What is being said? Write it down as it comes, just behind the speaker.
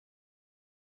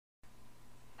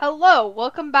Hello,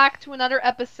 welcome back to another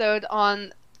episode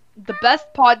on the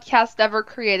best podcast ever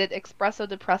created, Expresso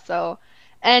Depresso.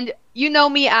 And you know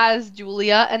me as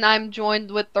Julia, and I'm joined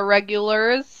with the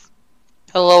regulars.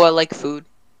 Hello, I like food.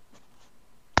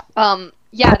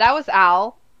 Yeah, that was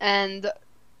Al, and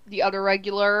the other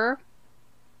regular.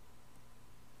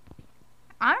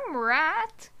 I'm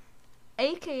Rat,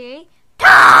 aka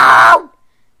Toad!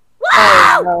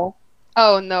 Oh no.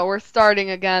 Oh no, we're starting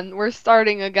again. We're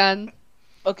starting again.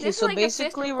 Okay, This is so like the fifth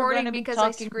basically we're going recording to be because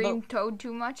I talking screamed about... Toad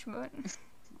too much, but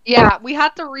Yeah, we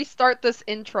had to restart this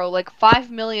intro like 5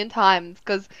 million times,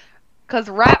 cause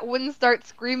Rat wouldn't start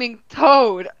screaming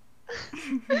Toad.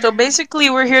 So basically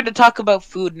we're here to talk about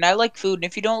food, and I like food, and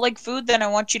if you don't like food, then I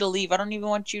want you to leave. I don't even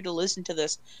want you to listen to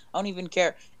this. I don't even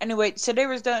care. Anyway, today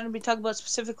we're going to be talking about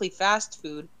specifically fast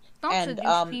food. don't And,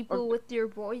 seduce people with your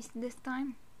voice this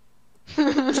time.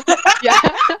 Yeah.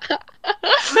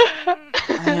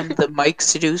 I am the mic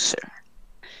seducer.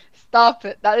 Stop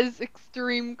it. That is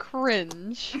extreme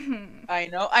cringe. I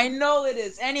know it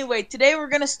is. Anyway, today we're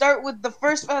going to start with the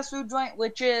first fast food joint,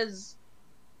 which is...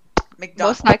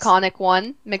 McDonald's. Most iconic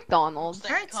one, McDonald's.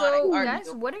 Alright, so Iconic.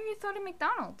 guys, what have you thought of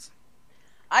McDonald's?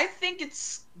 I think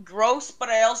it's gross, but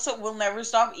I also will never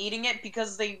stop eating it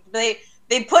because they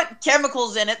put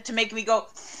chemicals in it to make me go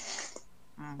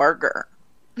burger.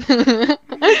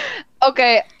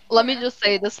 Okay, let me just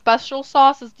say, the special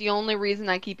sauce is the only reason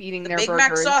I keep eating The their Big burgers.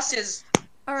 Mac sauce is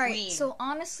Alright, Queen. so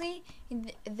honestly,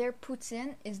 their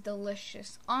poutine is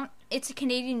delicious. It's a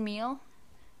Canadian meal.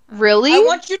 Really? I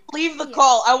want you to leave the Yeah.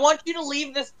 call. I want you to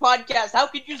leave this podcast. How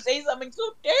could you say something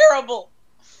so terrible?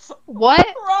 What?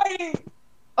 I'm crying.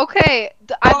 Okay,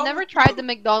 I've never tried the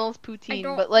McDonald's poutine,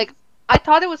 don't- but like, I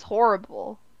thought it was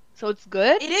horrible. So it's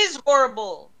good? It is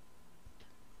horrible.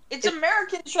 It's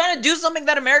Americans trying to do something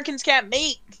that Americans can't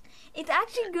make. It's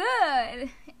actually good.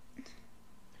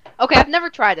 Okay, I've never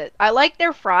tried it. I like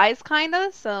their fries,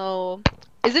 kinda, so...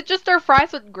 Is it just their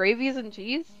fries with gravies and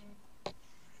cheese?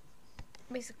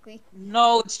 Basically.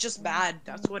 No, it's just bad.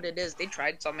 That's what it is. They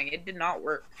tried something. It did not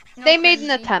work. No, They made an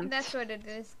cringy. attempt. That's what it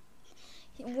is.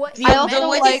 What The- I also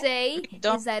meant to like- say is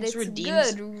McDonald's that it's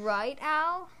redeems- good, right,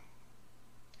 Al?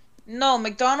 No,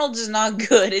 McDonald's is not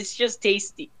good. It's just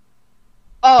tasty.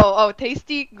 Oh,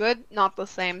 tasty, good, not the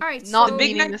same. Alright, not so- The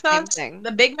Big meaning Mac the same sauce. thing.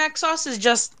 The Big Mac sauce is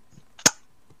just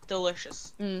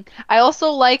delicious. I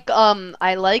also like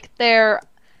I like their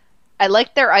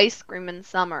ice cream in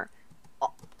summer.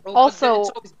 Oh, but Also- it's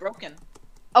always broken.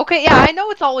 Okay, yeah, I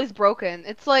know it's always broken.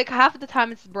 It's like half of the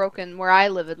time it's broken where I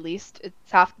live, at least.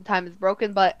 It's half the time it's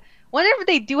broken, but whenever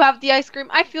they do have the ice cream,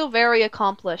 I feel very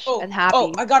accomplished and happy.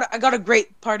 Oh, I got a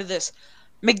great part of this.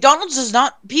 McDonald's does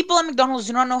not. People at McDonald's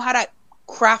do not know how to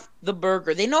craft the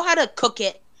burger. They know how to cook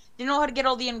it. They know how to get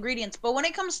all the ingredients. But when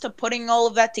it comes to putting all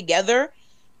of that together,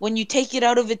 when you take it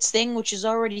out of its thing, which is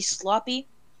already sloppy,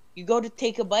 you go to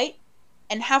take a bite,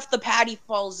 and half the patty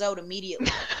falls out immediately.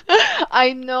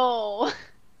 I know.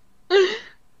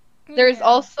 There's Yeah.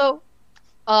 also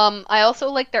I also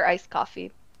like their iced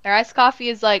coffee. Their iced coffee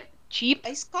is like cheap.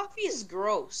 Iced coffee is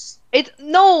gross.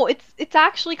 It's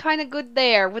actually kind of good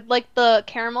there with like the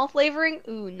caramel flavoring.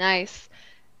 Ooh, nice.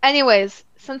 Anyways,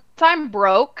 since I'm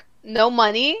broke, no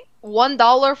money,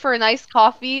 $1 for an iced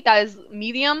coffee that is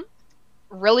medium,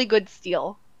 really good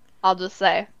steal. I'll just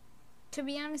say. To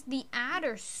be honest, the ad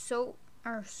are so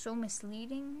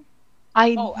misleading.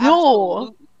 I Oh,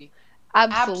 know. absolutely.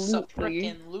 Absolutely.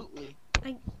 Absolutely.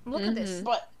 Like, look at this.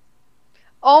 But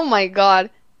Oh my god.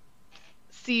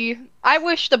 See, I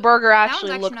wish the burger That one's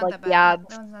actually actually looked not like that the bad. ads.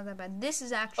 That one's not that bad. This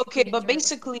is actually okay, pretty but good.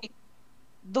 basically,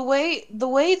 the way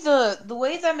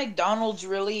that McDonald's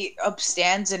really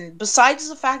upstands, and besides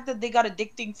the fact that they got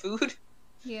addicting food,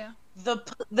 Yeah. the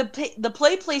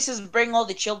play places bring all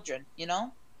the children. You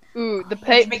know, Ooh, the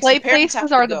Which makes play the parents have places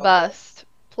to are the go. best.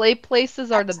 Play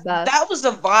places are the best. That was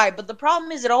the vibe, but the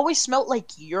problem is it always smelled like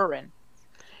urine.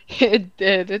 It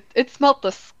did. It smelled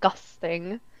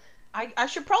disgusting. I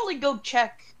should probably go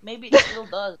check. Maybe it still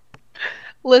does.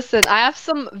 Listen, I have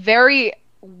some very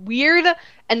weird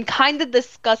and kind of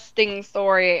disgusting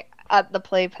story at the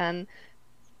playpen.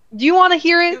 Do you want to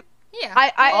hear it? Yeah.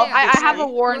 I have a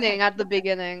Obviously. warning at the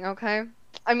beginning, okay?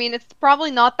 I mean, it's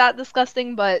probably not that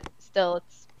disgusting, but still,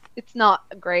 it's not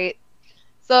great.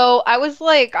 So I was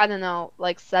like, I don't know,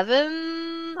 like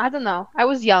 7. I don't know. I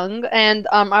was young, and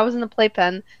I was in the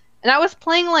playpen, and I was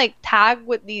playing like tag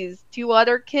with these 2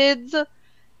 other kids,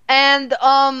 and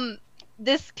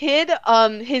this kid,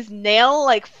 his nail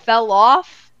like fell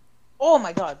off. Oh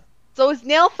my god. So his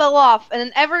nail fell off, and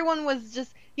then everyone was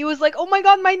just, he was like, oh my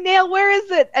god, my nail, where is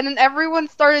it? And then everyone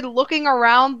started looking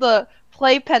around the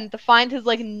playpen to find his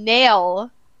like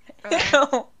nail. Is it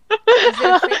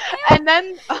a fake nail? And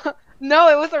then, no,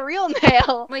 it was a real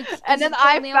nail. Like, And is then it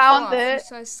I the nail fell found off? You it.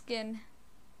 saw his skin.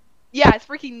 Yeah, his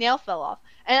freaking nail fell off.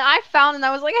 And I found it and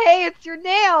I was like, hey, it's your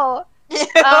nail.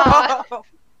 Uh,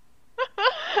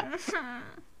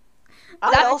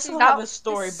 I That- also that- have a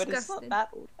story, but it's not disgusting. that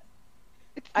old.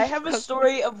 I have a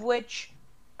story of which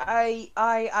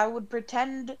I would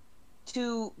pretend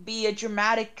to be a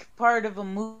dramatic part of a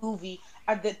movie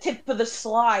at the tip of the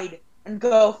slide and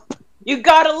go, "You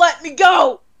gotta let me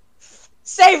go!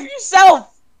 Save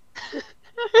yourself!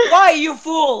 Fly, you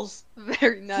fools!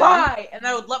 Very nice. Fly!" And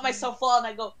I would let myself fall and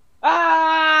I go,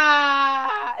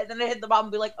 "Ah!" And then I hit the bottom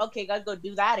and be like, "Okay, gotta go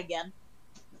do that again."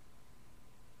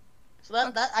 So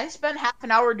that I spent half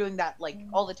an hour doing that, like,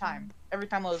 all the time. Every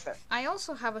time I was there. I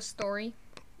also have a story,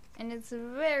 and it's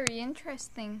very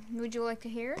interesting. Would you like to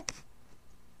hear it?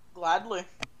 Gladly.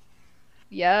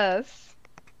 Yes.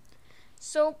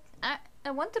 So,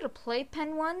 I went to the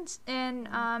playpen once, and,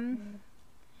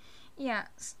 yeah.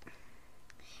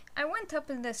 I went up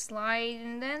in the slide,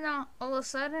 and then all of a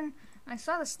sudden, I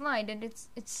saw the slide, and it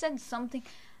said something.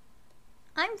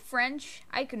 I'm French.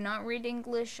 I could not read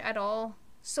English at all,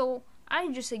 so I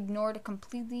just ignored it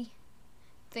completely,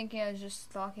 thinking I was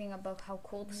just talking about how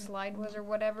cool the slide was or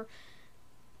whatever.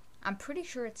 I'm pretty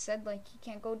sure it said, like, you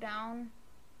can't go down.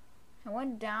 I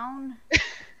went down.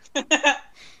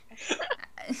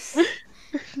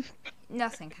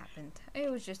 Nothing happened.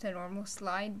 It was just a normal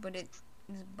slide, but it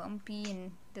was bumpy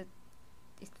and it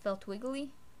felt wiggly.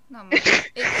 Not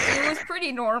much. It was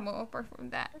pretty normal apart from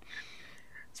that.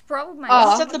 It's probably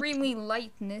my extremely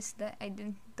lightness that I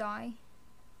didn't die.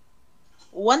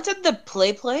 Once at the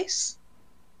play place,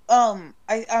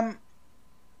 I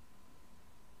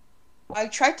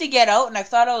tried to get out and I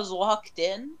thought I was locked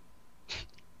in,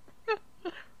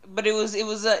 but it was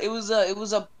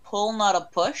a pull, not a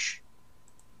push.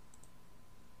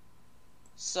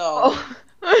 So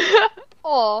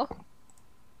Oh. I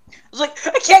was like,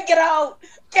 I can't get out,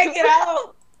 can't get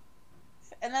out.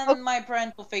 And then my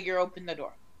parental figure opened the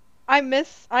door. I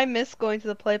miss going to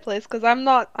the play place because I'm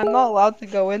not allowed to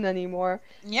go in anymore.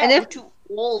 Yeah, And we're if- too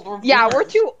old. We're Yeah, we're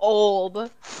boomers. too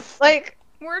old. Like,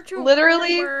 We're too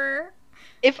Literally- boomer.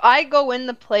 if I go in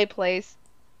the play place,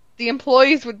 the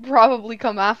employees would probably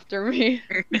come after me.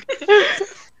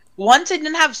 Once I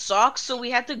didn't have socks, so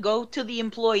we had to go to the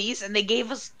employees, and they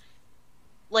gave us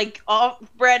like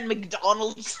off-brand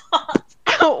McDonald's socks.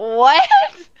 What?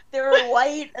 They were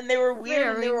white and they were weird.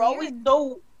 And they Very were always weird.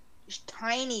 so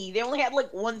tiny. They only had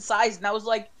like one size, and that was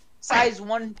like size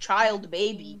one child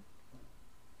baby.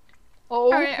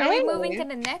 Okay. Alright, are we moving to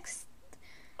the next?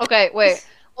 Okay, wait.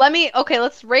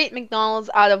 Let's rate McDonald's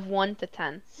out of 1 to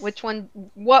 10. Which one?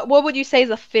 What would you say is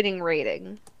a fitting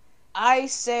rating? I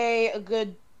say a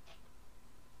good.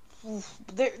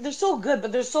 They're so good,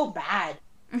 but they're so bad.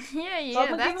 yeah, So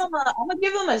I'm gonna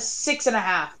give them a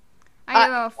 6.5. I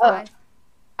give it a 5.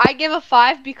 I give a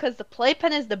 5 because the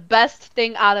playpen is the best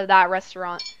thing out of that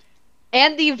restaurant.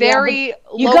 And the very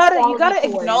You low gotta quality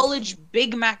toys. acknowledge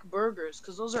Big Mac burgers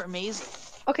because those are amazing.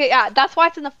 Okay, yeah, that's why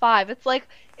it's in the 5. It's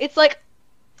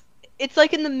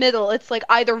like in the middle. It's like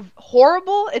either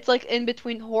horrible, it's like in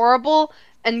between horrible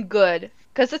and good.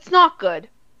 Cuz it's not good,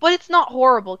 but it's not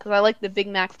horrible cuz I like the Big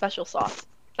Mac special sauce.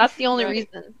 That's the only Right.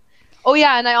 reason. Oh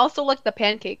yeah, and I also like the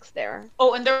pancakes there.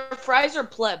 Oh, and their fries are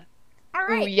pleb. Ooh,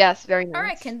 Alright. yes, very nice.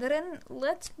 Alright, Kinderen,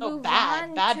 let's Oh, move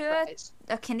bad on to fries.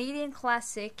 a Canadian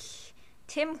classic,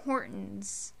 Tim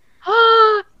Hortons.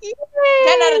 Yay!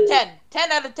 10 out of 10.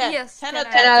 10 out of 10. Yes, 10 10 out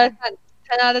of 10 10. out of 10.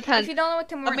 10 out of 10. If you don't know what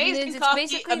Tim Hortons Amazing is, it's coffee,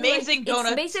 basically amazing like, donuts.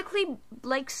 It's basically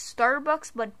like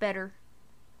Starbucks but better.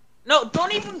 No,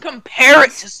 don't even compare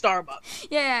it to Starbucks.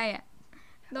 Yeah.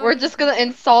 We're just gonna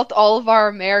insult all of our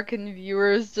American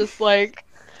viewers, just like,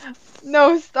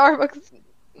 no, Starbucks.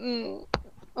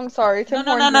 I'm sorry, Tim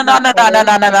No. Hortons is not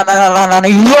better.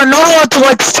 You are not allowed to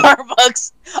like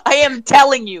Starbucks. I am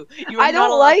telling you. You are I not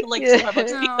don't allowed to like like it.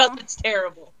 Starbucks No. because it's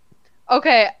terrible.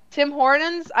 Okay, Tim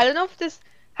Hortons. I don't know if this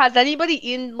has anybody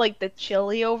eaten like the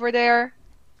chili over there.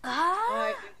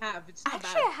 Ah, have. It's not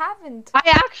actually, I haven't. I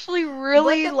actually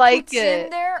really But the like puts in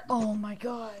it. there, oh my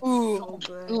god, Ooh, so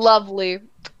good. lovely,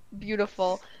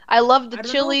 beautiful. I love the I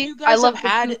don't chili. know if you I guys love have the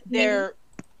had poutine.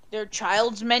 their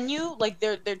child's menu, like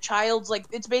their child's like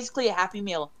it's basically a Happy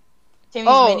Meal. Tammy's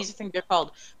Oh. menus, I think they're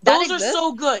called. That Those are exists?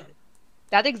 so good.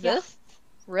 That exists.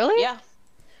 Really? Yeah.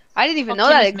 I didn't even Called know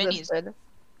that Timmy's menus. existed.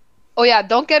 Oh yeah,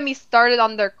 don't get me started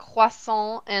on their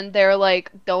croissant and their like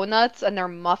donuts and their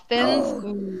muffins. Oh.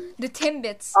 Ooh. The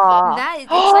Timbits. Ah. That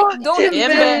it's like donut.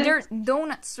 Timbits. They're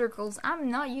donut circles.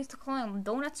 I'm not used to calling them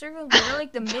donut circles, but they're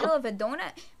like the middle of a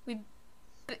donut with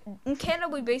in Canada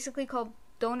we basically call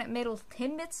donut middle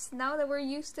Timbits now that we're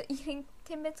used to eating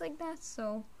Timbits like that.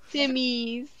 So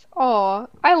Timmy's. Oh,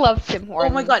 I love Tim Oh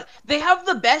my Hortons. god, they have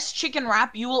the best chicken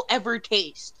wrap you will ever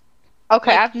taste.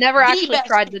 Okay, Like, I've never the actually best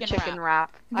tried the chicken chicken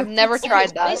wrap. The I've never pizza- tried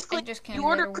Okay, that. basically, I just can't you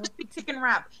order get it. crispy chicken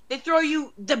wrap. They throw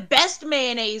you the best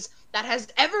mayonnaise that has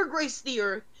ever graced the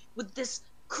earth with this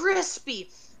crispy,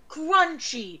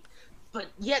 crunchy, but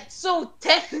yet so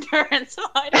tender and so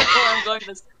I don't know where I'm going with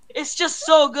this. It's just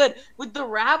so good with the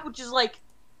wrap, which is like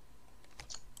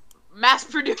mass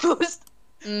produced,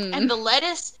 and the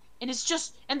lettuce, and it's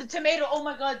just and the tomato. Oh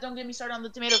my god! Don't get me started on the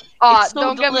tomato. It's so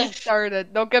Don't get me delish.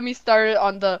 started. Don't get me started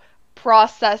on the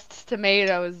processed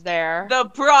tomatoes there. The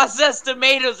processed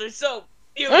tomatoes are so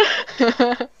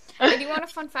beautiful. Hey, do you want a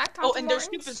fun fact on Oh, Tim and their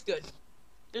soup Hortons? is good.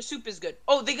 Their soup is good.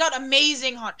 Oh, they got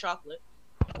amazing hot chocolate.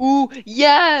 Ooh,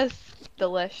 yes!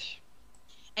 Delish.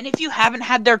 And if you haven't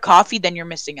had their coffee, then you're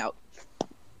missing out.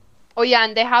 Oh yeah,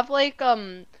 and they have like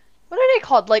what are they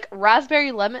called? Like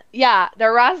raspberry lemon? Yeah,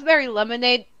 their raspberry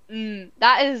lemonade.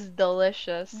 That is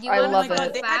delicious. Do you I want love a fun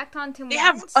it. They fact on Tim They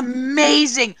have Hortons?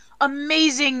 amazing,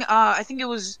 I think it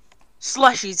was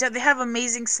slushies. Yeah, they have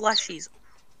amazing slushies.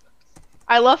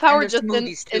 I love how and we're their just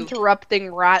smoothies, too.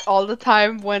 interrupting Rat all the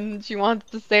time when she wants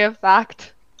to say a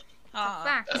fact.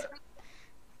 Fact.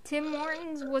 Tim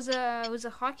Hortons was a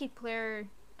hockey player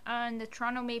on the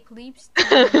Toronto Maple Leafs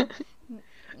team.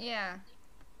 Yeah.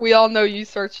 We all know you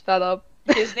searched that up.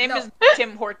 His name No. is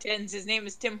Tim Hortons. His name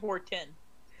is Tim Horton.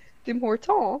 Tim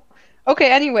Horton.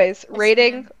 Okay, anyways,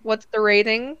 rating. What's the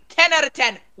rating? 10 out of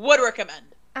 10. Would recommend.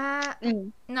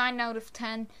 9 out of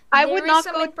 10. I There would is not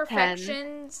some go 10.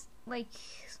 imperfections. Like,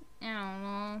 I don't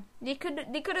know. They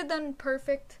could have done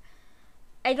perfect.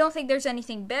 I don't think there's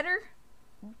anything better,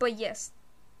 but yes,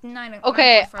 9.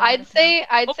 Okay, 9.5 out I'd of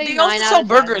 10. say They 9 also out sell of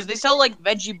 10. burgers. They sell like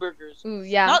veggie burgers. Ooh,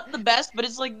 yeah. Not the best, but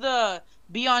it's like the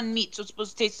Beyond Meat, so it's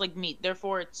supposed to taste like meat.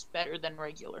 Therefore, it's better than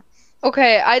regular.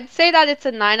 Okay, I'd say that it's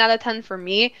a 9 out of 10 for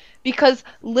me because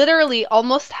literally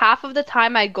almost half of the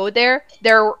time I go there,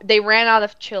 they ran out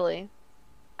of chili.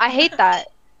 I hate that.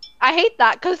 I hate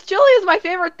that because chili is my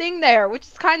favorite thing there, which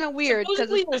is kind of weird because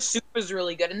Supposedly their soup is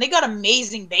really good, and they got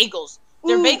amazing bagels.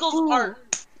 Their bagels are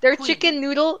their queen. chicken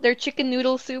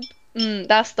noodle soup.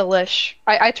 That's delish.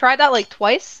 I tried that like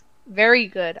twice. Very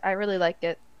good. I really like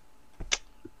it.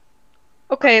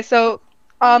 Okay, so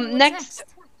What's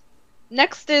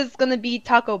next is gonna be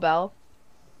Taco Bell.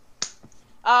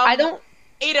 I don't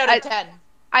 8 out of 10.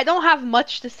 I don't have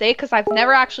much to say because I've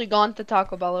never actually gone to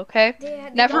Taco Bell, okay?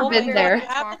 Never got been very there. good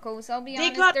Tacos. I'll be They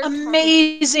honest, got their tacos-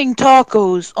 amazing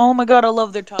tacos. Oh my god, I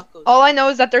love their tacos. All I know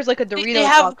is that there's like a Dorito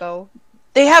have- taco.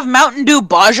 They have Mountain Dew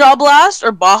Baja Blast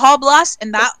or Baja Blast,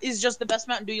 and that is just the best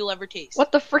Mountain Dew you'll ever taste.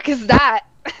 What the frick is that?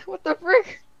 What the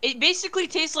frick? It basically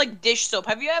tastes like dish soap.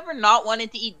 Have you ever not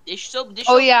wanted to eat dish soap? Dish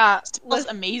Oh soap yeah. smells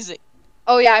amazing.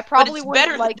 Oh yeah, I probably it's wouldn't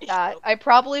better than like dish that. soap. I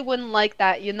probably wouldn't like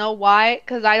that. You know why?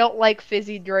 Because I don't like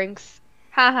fizzy drinks.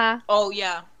 Haha. Oh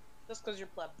yeah, that's because you're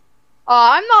pleb.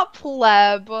 I'm not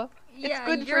pleb. Yeah,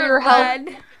 good for you're your health.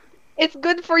 red. It's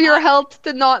good for your health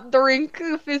to not drink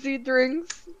fizzy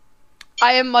drinks.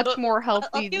 I am much more I'll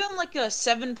healthy. give them like a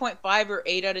 7.5 or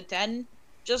 8 out of 10,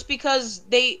 just because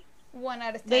they 1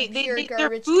 out of 10. They- Pure their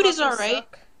garbage. food is Tacos alright.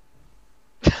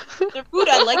 suck. their food.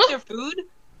 I like their food,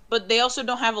 but they also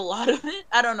don't have a lot of it.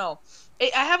 I don't know. I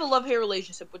have a love-hate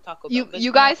relationship with Taco Bell. You There's you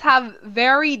no- guys have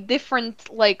very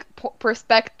different like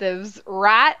perspectives.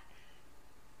 Rat.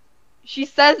 She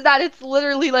says that it's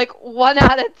literally like 1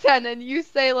 out of 10, and you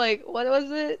say like what was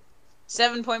it?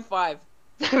 7.5.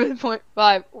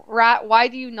 7.5. Rat. Why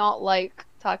do you not like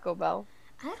Taco Bell?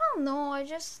 I don't know.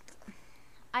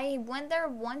 I went there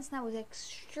once and I was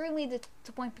extremely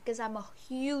disappointed because I'm a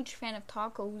huge fan of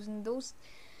tacos and those.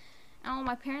 Oh,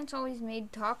 my parents always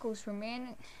made tacos for me,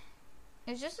 and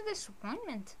it's just a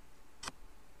disappointment.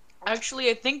 Actually,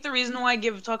 I think the reason why I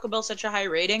give Taco Bell such a high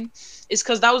rating is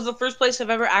because that was the first place I've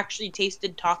ever actually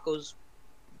tasted tacos.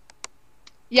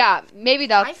 Yeah, maybe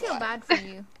that's I feel why. bad for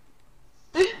you.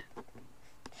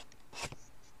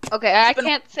 Okay, I been-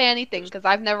 can't say anything because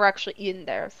I've never actually eaten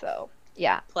there, so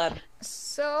yeah. Pleb.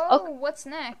 So, Okay. what's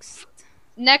next?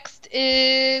 Next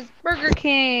is Burger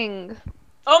King.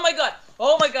 Oh my god!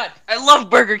 Oh my god! I love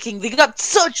Burger King. They got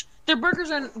such their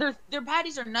burgers are their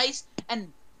patties are nice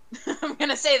and I'm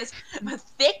gonna say this, but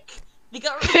thick. They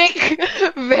got Thick,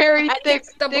 very I thick,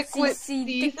 think double thick with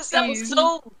CC, CCs. It sounds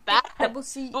so bad. Double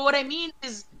C. But what I mean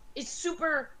is, it's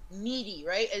super meaty,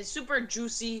 right? It's super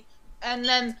juicy, and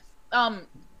then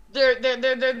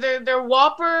their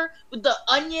Whopper with the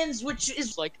onions, which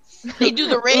is like they do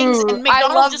the rings, Ooh, and I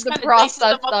McDonald's love just the kind of dices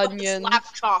them processed up with a onions.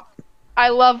 slap chop. I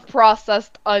love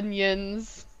processed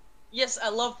onions. Yes, I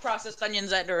love processed onions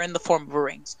that are in the form of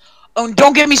rings. Oh, and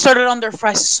don't get me started on their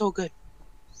fries. It's so good.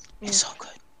 It's so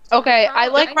good. Okay, I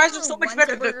Their like. fries are so much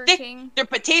better. They're thick, they're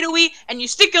potatoey, and you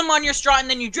stick them on your straw, and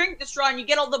then you drink the straw, and you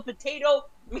get all the potato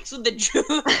mixed with the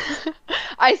juice.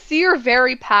 I see you're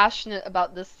very passionate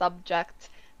about this subject.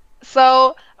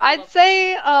 So I'd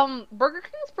say Burger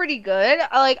King's pretty good.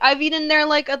 I've eaten there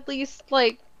like at least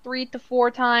like 3 to 4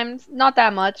 times. Not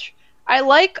that much. I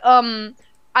like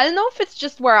I don't know if it's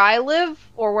just where I live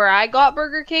or where I got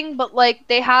Burger King, but like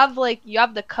they have like you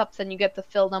have the cups and you get to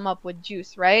fill them up with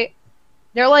juice, right?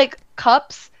 They're like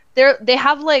cups. They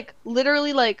have like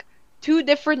literally like two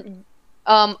different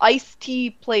iced tea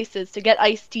places to get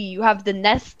iced tea. You have the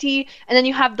Nestea and then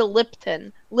you have the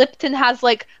Lipton. Lipton has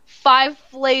like 5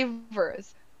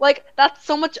 flavors. Like that's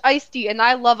so much iced tea, and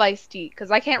I love iced tea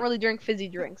because I can't really drink fizzy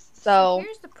drinks. So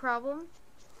here's the problem.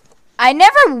 I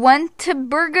never went to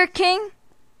Burger King.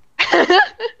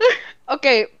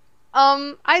 okay,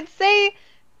 I'd say,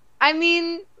 I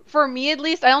mean, for me at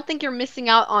least, I don't think you're missing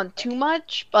out on too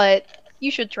much, but you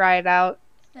should try it out.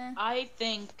 I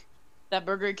think that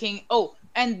Burger King. Oh,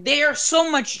 and they are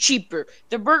so much cheaper.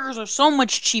 Their burgers are so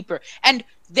much cheaper, and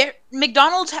their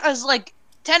McDonald's has like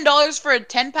 $10 for a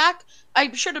 10-pack.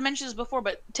 I should have mentioned this before,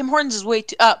 but Tim Hortons is way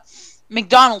too.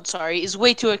 McDonald's, sorry, is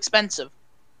way too expensive.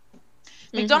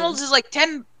 McDonald's is like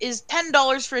 $10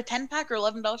 for a 10-pack or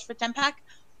 $11 for a 10-pack.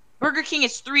 Burger King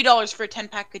is $3 for a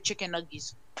 10-pack of chicken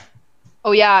nuggets.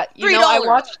 Oh yeah, you know, I $3.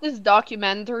 watched this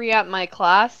documentary at my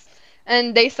class,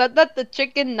 and they said that the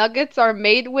chicken nuggets are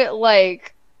made with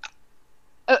like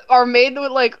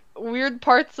weird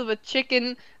parts of a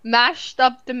chicken mashed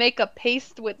up to make a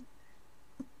paste with.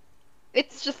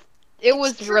 It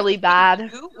was really bad.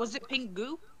 Goo? Was it pink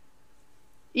goo?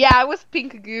 Yeah, it was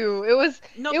pink goo. It was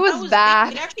that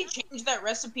bad. They actually changed that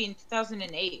recipe in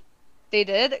 2008. They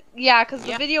did? Yeah, because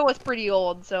the video was pretty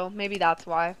old, so maybe that's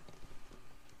why.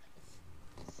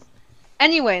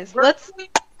 Anyways, let's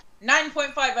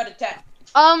 9.5 out of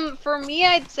 10. For me,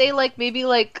 I'd say like maybe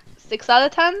like 6 out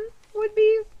of 10 would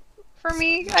be for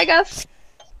me, I guess.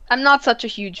 I'm not such a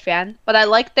huge fan, but I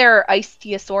like their iced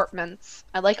tea assortments.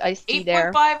 I like iced tea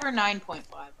there. 8.5 or 9.5?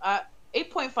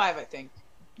 8.5, I think.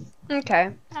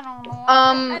 Okay. I don't know.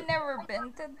 I've never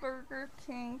been to Burger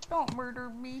King. Don't murder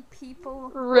me,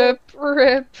 people. Rip.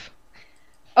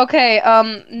 Okay,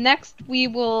 next we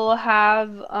will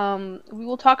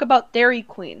talk about Dairy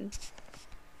Queen.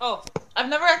 Oh, I've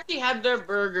never actually had their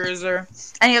burgers or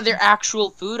any of their actual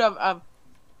food.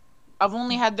 I've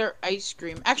only had their ice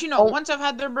cream. Actually, no. Once I've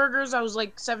had their burgers, I was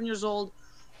like 7 years old.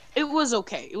 It was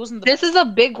okay. It wasn't. This is a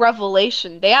big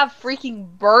revelation. They have freaking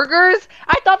burgers.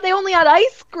 I thought they only had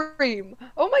ice cream.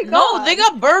 Oh my god. No, they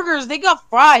got burgers. They got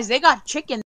fries. They got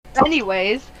chicken.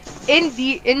 Anyways,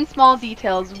 in small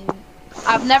details,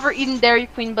 I've never eaten Dairy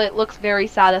Queen, but it looks very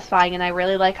satisfying, and I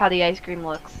really like how the ice cream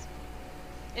looks.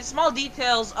 In small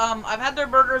details, I've had their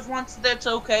burgers once. That's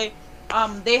okay.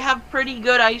 They have pretty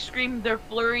good ice cream. Their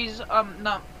flurries,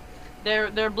 no,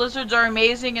 their blizzards are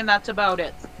amazing, and that's about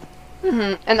it.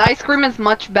 And ice cream is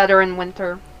much better in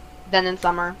winter than in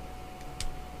summer.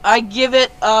 I give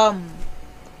it a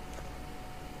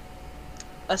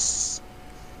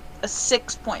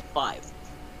 6.5.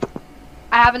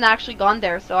 I haven't actually gone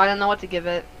there, so I don't know what to give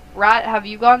it. Rat, have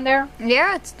you gone there?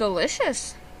 Yeah, it's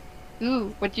delicious.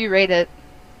 Ooh, what'd you rate it?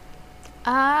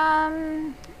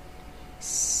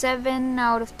 7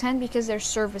 out of 10 because their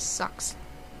service sucks.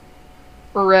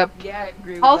 Rip. Yeah, I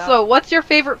agree with Also, what's your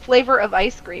favorite flavor of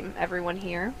ice cream, everyone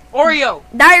here? Oreo.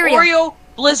 Diarrhea. Oreo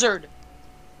Blizzard.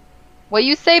 What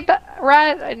you say,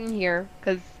 Rat? I didn't hear,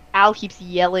 because Al keeps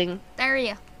yelling.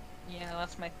 Diarrhea. Yeah,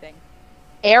 that's my thing.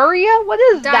 Area? What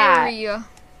is Diarrhea.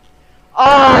 that?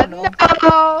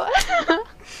 Oh, no!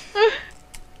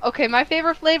 Okay, my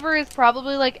favorite flavor is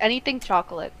probably, like, anything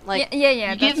chocolate. Like,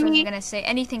 yeah, that's what I was gonna say.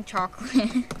 Anything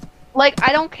chocolate. like,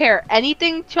 I don't care.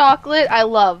 Anything chocolate, I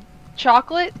love.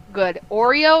 Chocolate, good.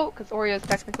 Oreo, because Oreo is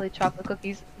technically chocolate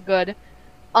cookies, good.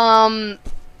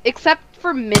 Except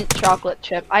for mint chocolate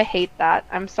chip. I hate that.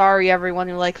 I'm sorry, everyone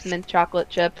who likes mint chocolate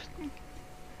chip.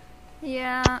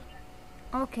 Yeah.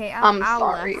 Okay, I'll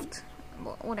sorry. left.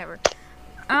 Well, whatever.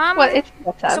 What? It's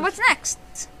whatever. So what's next?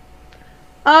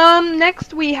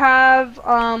 Next we have,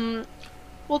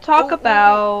 we'll talk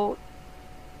about...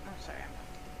 I'm sorry.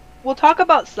 We'll talk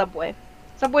about Subway.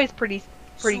 Subway's pretty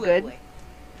good.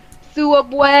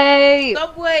 Subway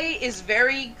is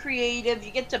very creative.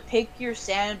 You get to pick your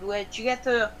sandwich. You get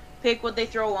to pick what they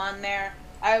throw on there.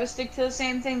 I would stick to the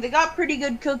same thing. They got pretty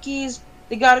good cookies.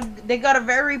 They got a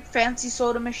very fancy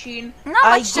soda machine.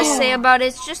 Not much to say about it.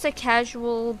 It's just a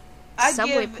casual I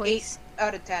Subway give place. 8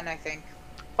 out of 10. I think.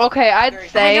 Okay, I'd Very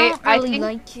say I don't really think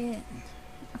like it.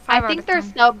 I 5 out think of their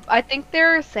 10. I think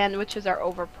their sandwiches are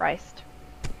overpriced.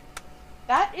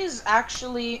 That is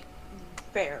actually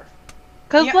fair.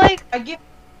 Cause Yeah, like I give.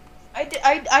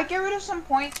 I get rid of some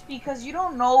points because you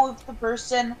don't know if the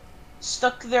person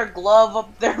stuck their glove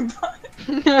up their butt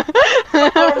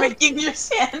before making your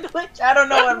sandwich. I don't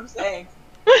know what I'm saying.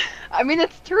 I mean,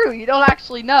 it's true. You don't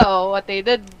actually know what they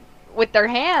did with their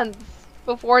hands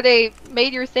before they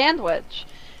made your sandwich.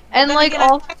 But And then like again, I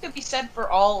all think that could be said for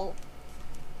all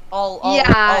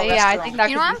yeah, yeah, I think restaurants. that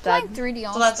You know, could I'm be playing said.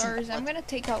 3D So that's All-Stars. I'm valid. gonna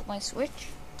take out my Switch.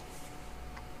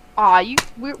 Aw,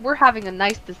 we're having a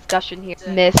nice discussion here,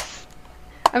 miss.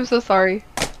 I'm so sorry.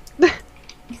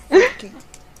 Okay.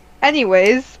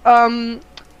 Anyways, we were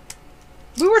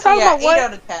So talking yeah, about 8 what?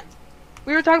 out of 10.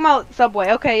 We were talking about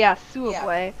Subway. Okay, yeah, Yeah.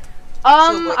 Subway.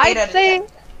 So 8 out of 10.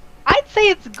 I'd say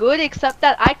it's good, except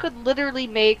that I could literally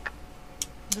make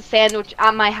the sandwich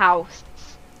at my house.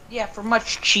 Yeah, for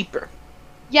much cheaper.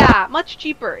 Yeah, much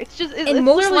cheaper. It's And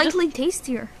most literally likely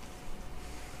tastier.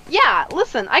 yeah,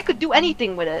 listen, I could do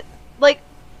anything with it. Like,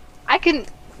 I can.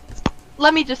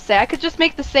 Let me just say, I could just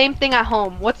make the same thing at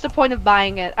home. What's the point of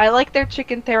buying it? I like their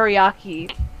chicken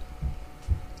teriyaki.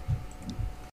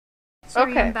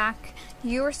 Sorry, Okay. I'm back.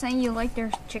 You were saying you like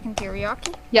their chicken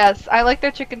teriyaki? Yes, I like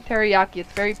their chicken teriyaki.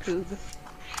 It's very poog.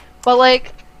 But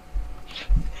like,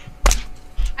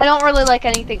 I don't really like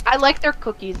anything. I like their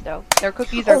cookies though. Their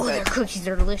cookies are Oh, good. their cookies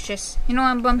are delicious. You know,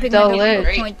 I'm bumping my Delish.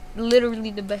 up point.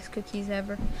 Literally the best cookies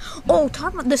ever. Oh,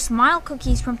 talk about the smile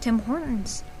cookies from Tim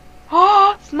Hortons.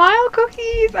 Oh, smile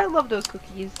cookies! I love those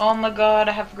cookies. Oh my god,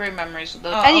 I have great memories of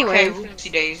those. Anyways, okay,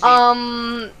 Oopsie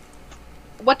Daisy.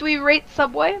 What do we rate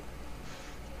Subway?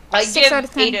 I 6 give out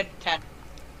of 10. 8 out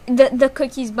of 10. The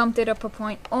cookies bumped it up a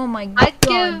point. Oh my I'd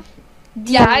god.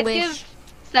 I'd Delish. give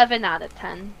 7 out of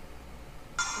 10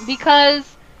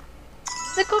 because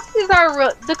the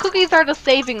cookies are the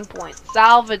saving point,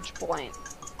 salvage point.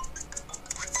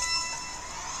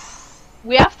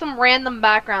 We have some random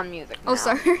background music now. Oh,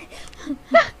 sorry.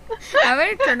 I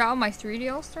already turned on my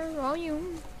 3D All-Stars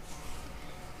volume.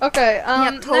 Okay,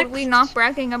 Yeah, totally next- not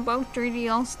bragging about 3D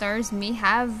All-Stars. Me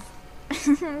have.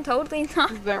 Totally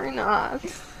not. Very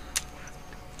nice.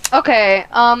 Okay,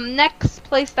 next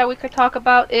place that we could talk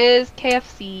about is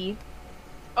KFC.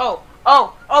 Oh,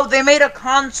 they made a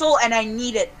console and I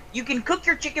need it. You can cook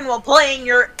your chicken while playing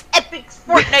your epic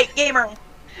Fortnite gamer.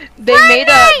 They made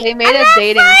a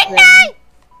dating sim.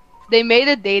 They made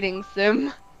a dating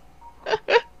sim.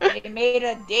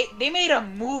 They made a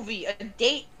movie, a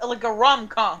date, like a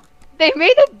rom-com. They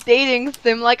made a dating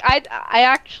sim. Like I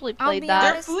actually I'll played be that.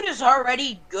 Their honest. food is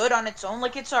already good on its own.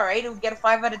 Like, it's alright. It would get a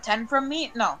 5 out of 10 from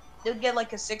me. No, it would get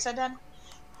like a 6 out of 10.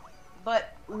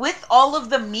 But with all of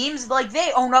the memes, like,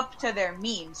 they own up to their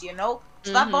memes, you know?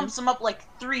 So that bumps them up like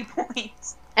 3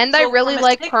 points. And I So really from a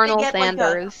like 6, Colonel they get like a-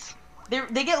 Sanders.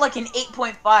 They get like an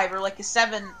 8.5 or like a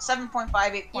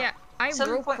 7.5, 8. Yeah, I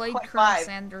 7.5. roleplayed Colonel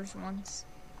Sanders once.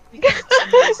 Because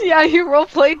it's amazing. Yeah, you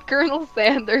roleplayed Colonel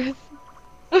Sanders.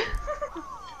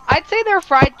 I'd say their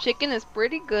fried chicken is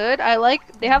pretty good.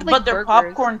 They have like But their burgers.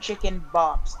 popcorn chicken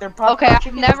bops. Their popcorn Okay, I've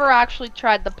chicken never actually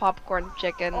tried the popcorn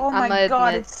chicken. Oh I'm my gonna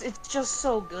god, admit. it's just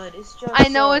so good. It's just I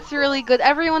know so it's really good.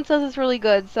 Everyone says it's really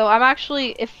good, so I'm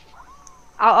actually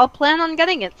I'll plan on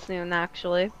getting it soon.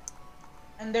 Actually,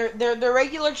 And their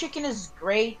regular chicken is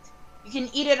great. You can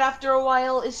eat it after a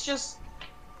while. It's just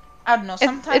I don't know. It's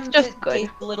Sometimes just it good.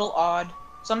 tastes a little odd.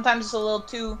 Sometimes it's a little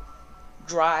too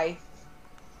dry.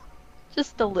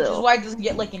 just a Which is little. why it doesn't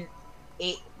get like an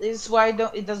 8. This is why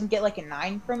it doesn't get like a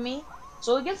 9 from me.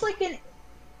 So it gets like an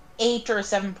 8 or a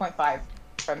 7.5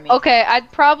 from me. Okay,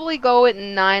 I'd probably go with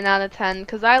 9 out of 10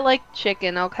 because I like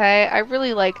chicken. Okay, I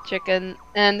really like chicken,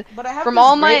 and But I have from this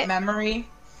all great my memory.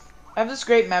 I have this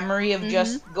great memory of Mhm.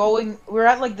 just going. We're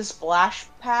at like the splash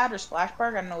pad or splash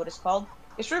park. I don't know what it's called.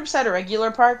 It's right beside a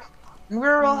regular park, and we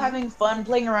were all having fun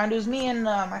playing around. It was me and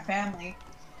my family,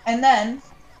 and then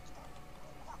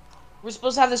we're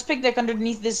supposed to have this picnic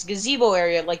underneath this gazebo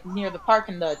area, like near the park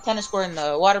and the tennis court and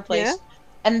the water place. Yeah.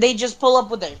 And they just pull up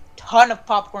with a ton of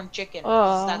popcorn chicken.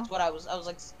 Aw. That's what I was. I was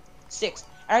like 6.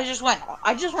 And I just went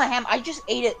ham. I just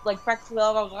ate it like practically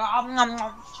all. I was like, nom,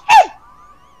 nom.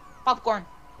 Popcorn.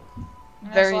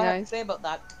 And Very that's all I have nice. to say about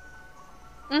that.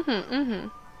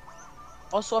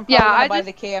 Also, I'm probably Yeah, gonna I buy just-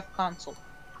 the KF console.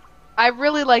 I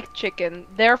really like chicken.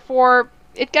 Therefore,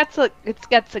 it gets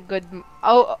a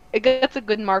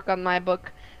good mark on my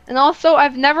book. And also,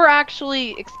 I've never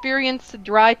actually experienced a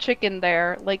dry chicken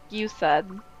there, like you said.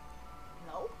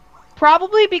 No.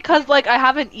 Probably because like I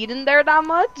haven't eaten there that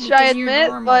much, I Because you're admit,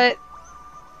 normal. but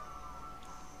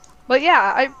But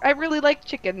yeah, I really like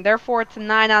chicken. Therefore, it's a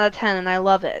 9 out of 10, and I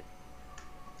love it.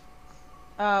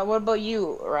 What about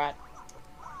you, Rat?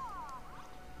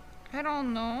 I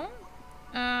don't know.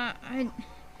 I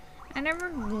never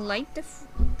liked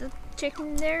the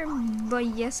chicken there, but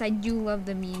yes, I do love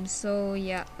the memes. So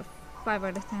yeah, a 5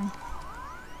 out of 10.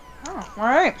 Oh, all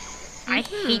right. I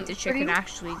hate the chicken pretty-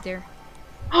 actually there.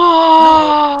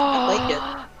 I like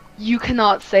it. You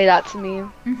cannot say that to me.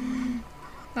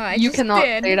 I You just cannot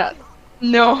did. say that.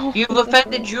 No. You've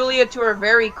offended Julia to her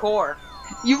very core.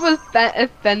 You've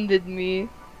offended me.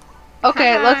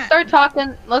 Okay, Haha.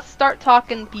 Let's start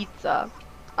talking pizza.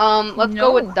 Let's go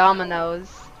No. with Domino's.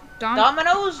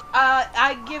 Domino's,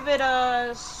 I give it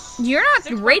a. You're not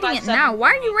 6.57 rating it now. for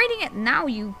Why are me. you rating it now,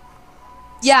 you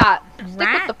Yeah, stick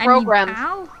rat? with the programs.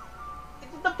 Pal?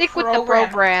 Stick with the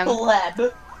program.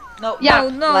 Pleb. No, Yeah,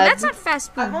 No, pleb. that's not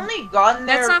fast food. I've only gone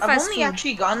there. That's not I've fast only food.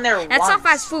 actually gone there That's once. not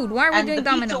fast food. Why are we And doing the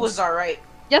Domino's? pizza was alright.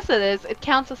 Yes, it is. It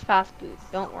counts as fast food.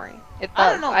 Don't worry. It I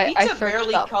does. don't know. I Pizza searched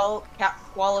barely up.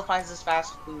 qualifies as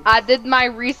fast food. I did my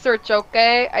research,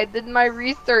 okay? I did my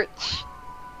research.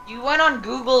 You went on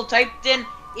Google, typed in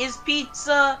 "is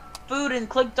pizza food" and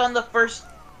clicked on the first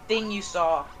thing you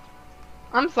saw.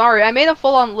 I'm sorry. I made a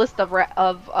full-on list of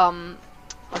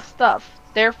stuff.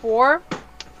 Therefore,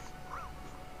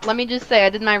 let me just say I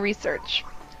did my research.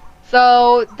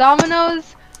 So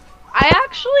Domino's, I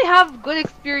actually have good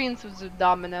experiences with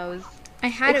Domino's. I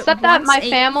had Except it that once my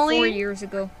family- 4 years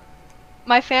ago.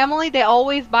 My family, they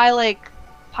always buy like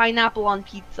pineapple on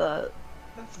pizza.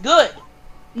 That's good.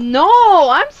 No,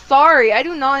 I'm sorry. I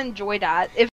do not enjoy that.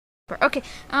 If Okay,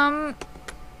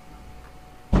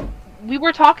 we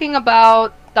were talking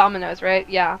about Domino's, right?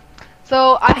 Yeah.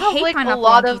 So I I have hate like a pineapple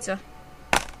lot on of pizza.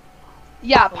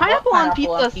 yeah, love pineapple on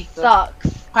pineapple on pizza pizza.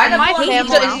 sucks. Pineapple my on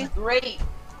family, pizza is great.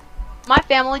 my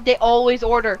family, they always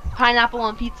order pineapple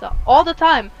on pizza all the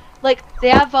time. Like they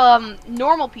have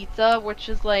normal pizza, which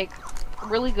is like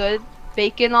really good,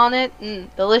 bacon on it,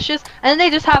 delicious, and then they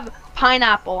just have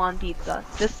pineapple on pizza.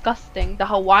 Disgusting. The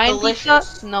Hawaiian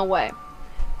Delicious. pizza, no way.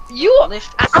 You,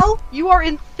 Delicious. Al, you are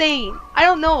insane. I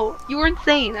don't know. You are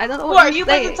insane. I don't know What, what are you're you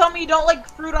about saying. to tell me you don't like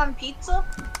fruit on pizza?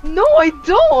 No, I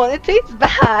don't. It tastes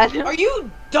bad. Are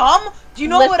you dumb? Do you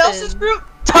know what else is Listen. fruit?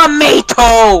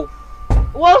 Tomato!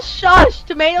 Well, shush!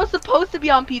 Tomato's supposed to be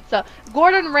on pizza.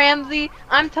 Gordon Ramsay,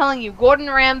 I'm telling you, Gordon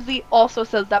Ramsay also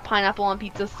says that pineapple on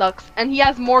pizza sucks, and he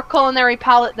has more culinary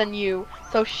palate than you.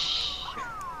 So shh.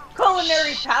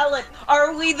 Culinary palate.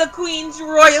 Are we the Queen's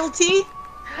royalty?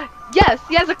 Yes,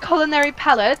 he has a culinary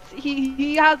palate.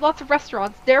 He has lots of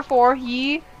restaurants. Therefore,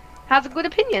 he has a good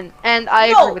opinion, and I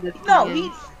agree with his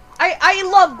opinions. I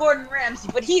love Gordon Ramsay,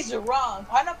 but he's wrong.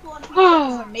 Pineapple on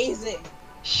pizza is amazing.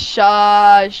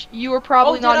 Shush! You were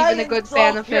probably Oh, not did even I a good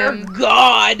fan of insult your him.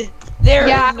 God. There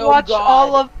Yeah, is I no watched God.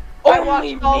 all of. I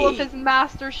Only watched all of me. his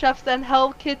Master Chefs and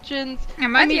Hell Kitchens.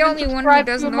 Am I I'm the even only one who subscribed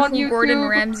to doesn't him know on who Gordon YouTube.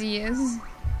 Ramsay is?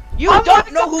 You I'm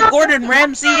don't not know who Gordon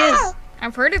Ramsay is.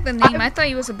 I've heard of the name. I thought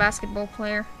he was a basketball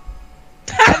player.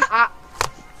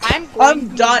 I'm going I'm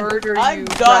to done. murder I'm you.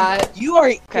 done. Brad. You are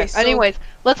Okay. so Anyways,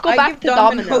 let's go I back give to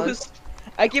Domino's.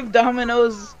 I give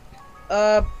Domino's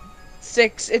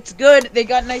 6. It's good. They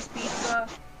got nice pizza.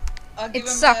 I'll give It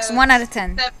them sucks. a 1 out of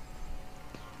 10. 7.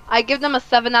 I give them a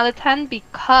 7 out of 10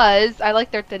 because I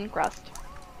like their thin crust.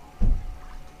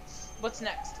 What's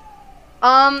next?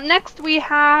 Next we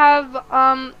have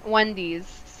Wendy's.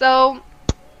 So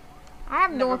I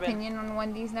have no Never been. opinion on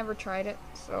Wendy's. Never tried it.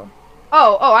 So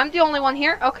oh, I'm the only one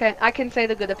here? Okay, I can say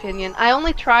the good opinion. I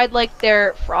only tried like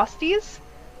their Frosties.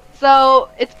 So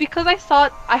it's because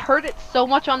I heard it so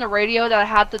much on the radio that I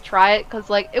had to try it because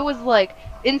like it was like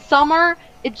in summer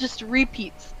it just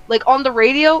repeats. Like on the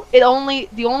radio, the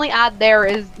only ad there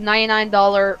is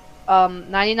 $99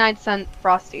 99-cent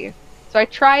Frosty. So I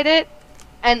tried it,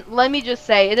 and let me just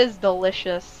say, it is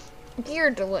delicious. you're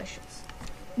delicious.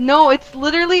 No, it's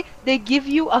literally, they give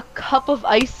you a cup of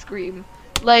ice cream.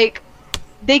 Like,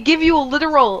 they give you a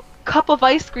literal cup of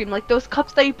ice cream. Like, those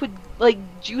cups that you put, like,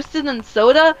 juice in and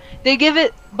soda. They give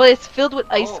it, but it's filled with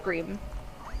ice cream.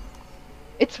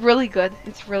 It's really good.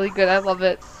 It's really good. I love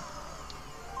it.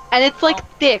 And it's, like,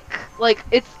 thick. Like,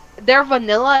 their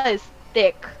vanilla is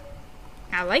thick.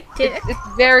 I liked it. It's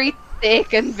very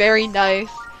thick and very nice.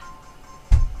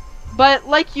 But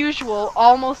like usual,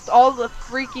 almost all the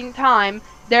freaking time,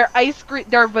 their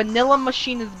vanilla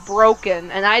machine is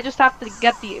broken, and I just have to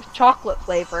get the chocolate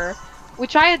flavor,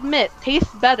 which I admit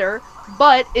tastes better,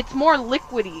 but it's more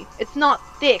liquidy. It's not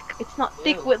thick. It's not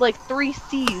thick Ew. with like 3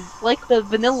 C's like the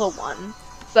vanilla one.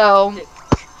 So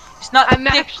It's not I'm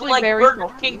thick actually like very Burger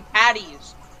salty. King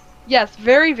patties. yes,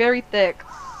 very very thick.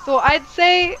 So I'd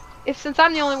say if since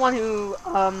I'm the only one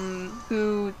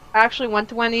who actually went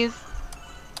to Wendy's,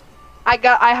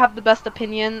 I have the best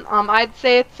opinion. I'd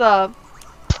say it's a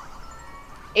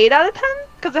 8 out of 10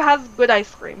 because it has good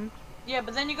ice cream. Yeah,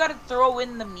 but then you gotta throw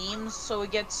in the memes, so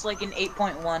it gets like an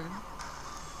 8.1.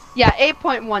 Yeah,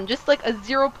 8.1, just like a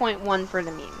 0.1 for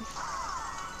the memes.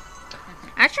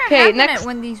 Actually, I Okay, have been next- at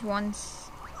Wendy's once.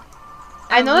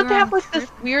 I know we that they were have on a like this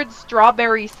trip. weird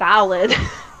strawberry salad.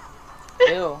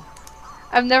 Ew.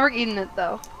 I've never eaten it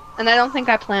though, and I don't think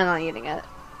I plan on eating it.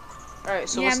 Alright,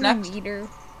 so Yeah, what's me next? neither.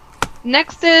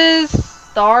 Next is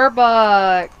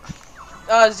Starbucks.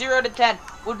 0 to 10.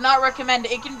 Would not recommend.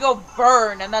 It can go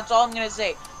burn, and that's all I'm gonna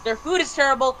say. Their food is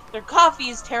terrible, their coffee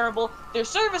is terrible, their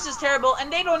service is terrible,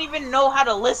 and they don't even know how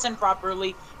to listen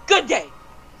properly. Good day.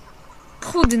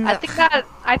 Good I enough.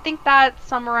 think that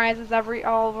summarizes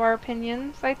all of our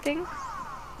opinions, I think.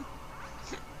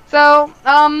 So,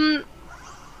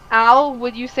 Al,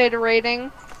 would you say the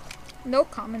rating? No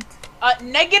comment.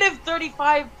 Negative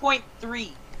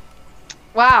 35.3.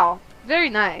 Wow, very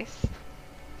nice.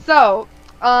 So,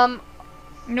 No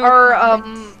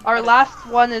comment. our last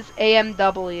one is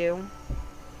AMW.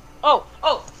 Oh,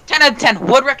 10 out of 10.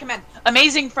 Would recommend.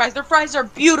 Amazing fries. Their fries are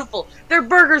beautiful. Their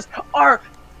burgers are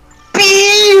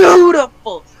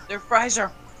beautiful. Their fries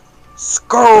are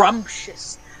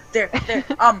scrumptious.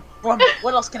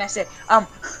 What else can I say?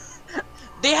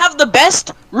 They have the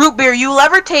best root beer you'll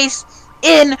ever taste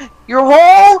in your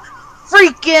whole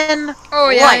freaking Oh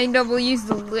yeah, life. AW's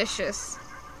delicious.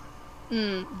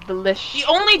 Delicious. The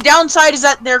only downside is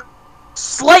that they're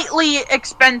slightly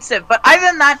expensive, but other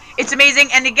than that, it's amazing,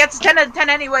 and it gets 10 out of 10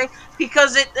 anyway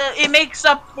because it makes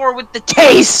up for with the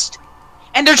taste,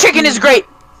 and their chicken is great,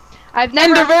 I've and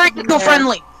never they're very been there.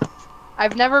 eco-friendly.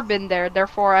 I've never been there,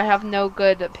 therefore I have no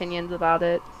good opinions about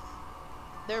it.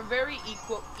 They're very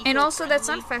eco. And also, that's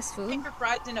not eco-friendly. fast food. Take your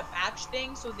fries in a batch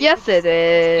thing, so they Yes, can it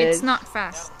is. It's not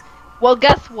fast. Well,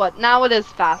 guess what? Now it is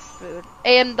fast food.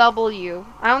 AMW.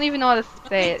 I don't even know how to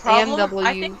say it. I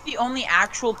AMW. think the only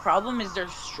actual problem is their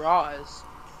straws.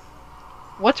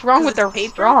 What's wrong 'Cause with it's their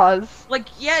paper? straws? Like,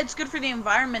 yeah, it's good for the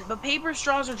environment, but paper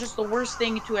straws are just the worst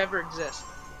thing to ever exist.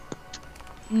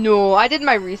 No, I did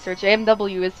my research.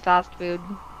 AMW is fast food.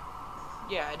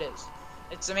 Yeah, it is.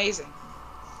 It's amazing.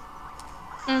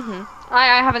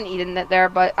 I haven't eaten it there,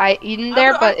 but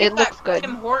it looks good.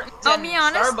 Tim Hortons I'll and be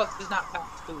honest. Starbucks is not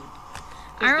fast food.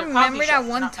 'Cause I they're remember coffee that shops,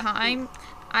 one not fast food. time,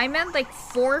 I met like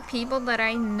 4 people that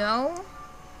I know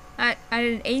at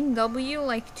an A&W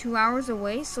like 2 hours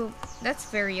away, so that's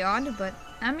very odd, but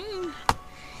I mean,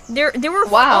 they were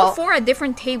Wow. all 4 at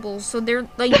different tables, so they're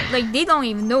like they don't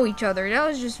even know each other.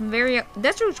 That's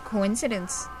just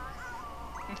coincidence.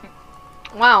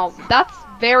 Wow, that's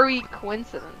very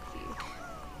coincidency.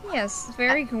 Yes,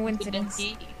 very coincidence.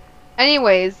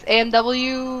 Anyways,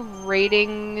 AMW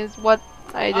rating is what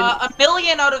I didn't. A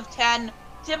million out of 10.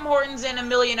 Tim Hortons and a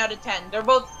million out of 10. They're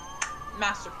both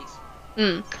masterpiece.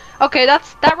 Okay,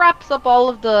 that wraps up all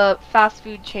of the fast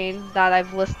food chains that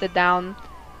I've listed down.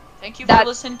 Thank you for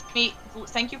listening to me.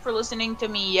 Thank you for listening to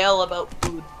me yell about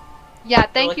food. Yeah,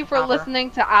 thank like you for an hour.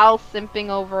 listening to Al simping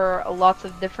over lots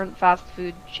of different fast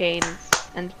food chains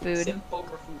and food. Simp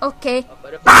over food. Okay.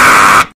 Ba-da-ba.